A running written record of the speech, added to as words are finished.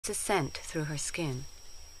a scent through her skin.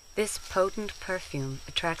 This potent perfume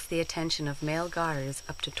attracts the attention of male garters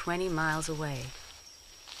up to 20 miles away.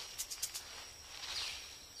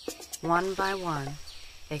 One by one,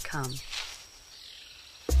 they come.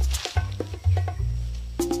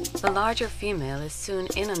 The larger female is soon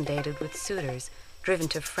inundated with suitors, driven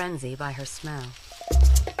to frenzy by her smell.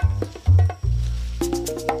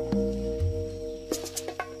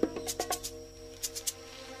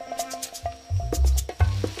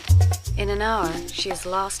 In an hour, she is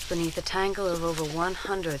lost beneath a tangle of over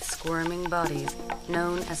 100 squirming bodies,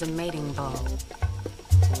 known as a mating ball.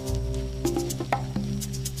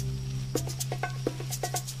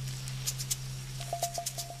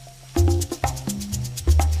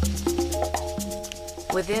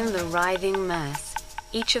 Within the writhing mass,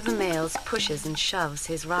 each of the males pushes and shoves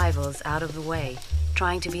his rivals out of the way,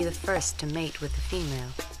 trying to be the first to mate with the female.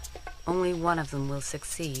 Only one of them will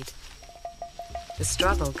succeed. The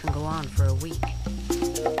struggle can go on for a week.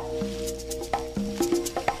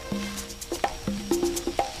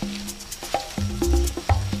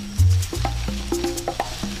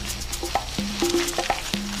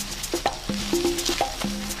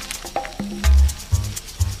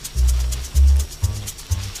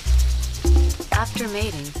 After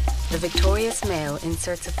mating, the victorious male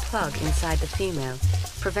inserts a plug inside the female,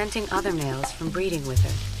 preventing other males from breeding with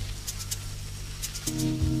her.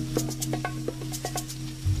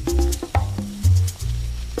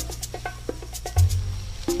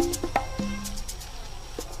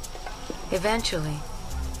 Eventually,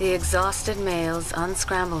 the exhausted males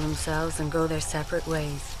unscramble themselves and go their separate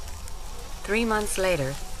ways. 3 months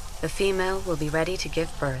later, the female will be ready to give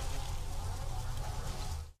birth.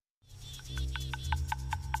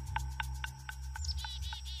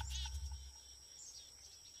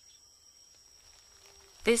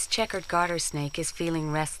 This checkered garter snake is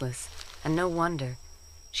feeling restless, and no wonder.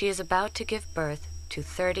 She is about to give birth to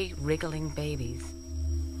 30 wriggling babies.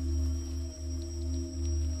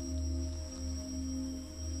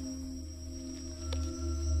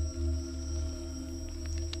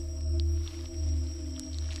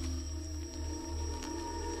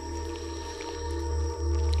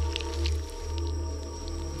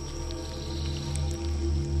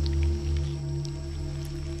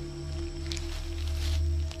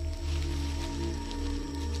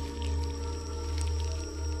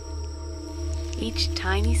 Each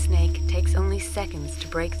tiny snake takes only seconds to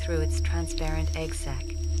break through its transparent egg sac.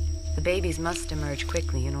 The babies must emerge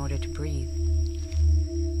quickly in order to breathe.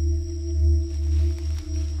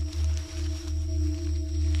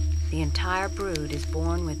 The entire brood is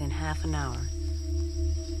born within half an hour.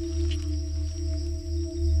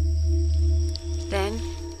 Then,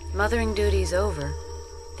 mothering duties over,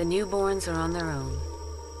 the newborns are on their own.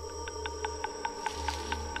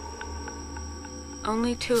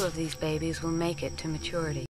 Only 2 of these babies will make it to maturity.